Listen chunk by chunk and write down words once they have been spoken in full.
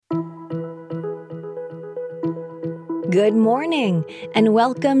Good morning, and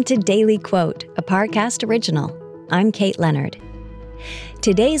welcome to Daily Quote, a Parcast original. I'm Kate Leonard.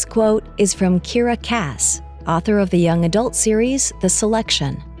 Today's quote is from Kiera Cass, author of the young adult series, The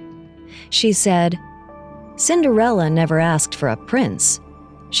Selection. She said, "Cinderella never asked for a prince.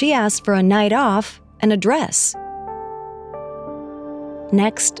 She asked for a night off and a dress."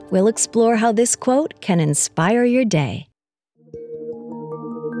 Next, we'll explore how this quote can inspire your day.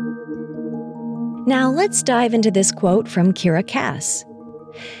 Now let's dive into this quote from Kiera Cass.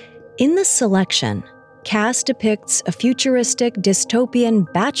 In The Selection, Cass depicts a futuristic dystopian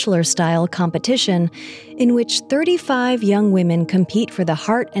bachelor-style competition in which 35 young women compete for the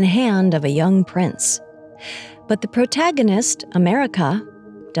heart and hand of a young prince. But the protagonist, America,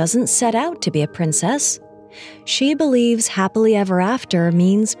 doesn't set out to be a princess. She believes happily ever after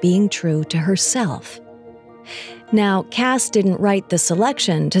means being true to herself. Now, Cass didn't write The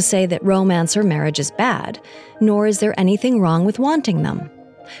Selection to say that romance or marriage is bad, nor is there anything wrong with wanting them.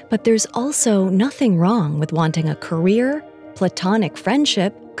 But there's also nothing wrong with wanting a career, platonic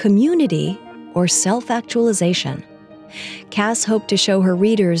friendship, community, or self-actualization. Cass hoped to show her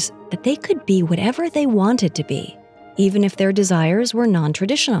readers that they could be whatever they wanted to be, even if their desires were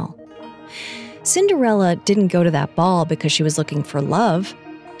non-traditional. Cinderella didn't go to that ball because she was looking for love.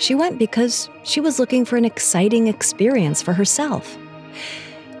 She went because she was looking for an exciting experience for herself.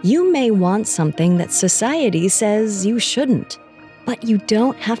 You may want something that society says you shouldn't, but you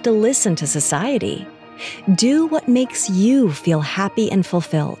don't have to listen to society. Do what makes you feel happy and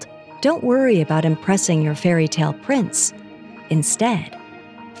fulfilled. Don't worry about impressing your fairy tale prince. Instead,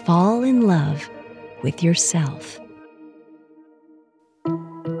 fall in love with yourself.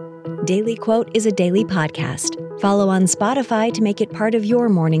 Daily Quote is a daily podcast. Follow on Spotify to make it part of your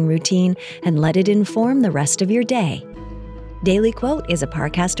morning routine and let it inform the rest of your day. Daily Quote is a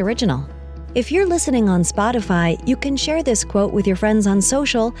Parcast original. If you're listening on Spotify, you can share this quote with your friends on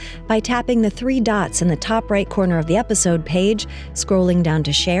social by tapping the 3 dots in the top right corner of the episode page, scrolling down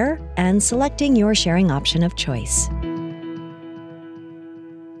to share, and selecting your sharing option of choice.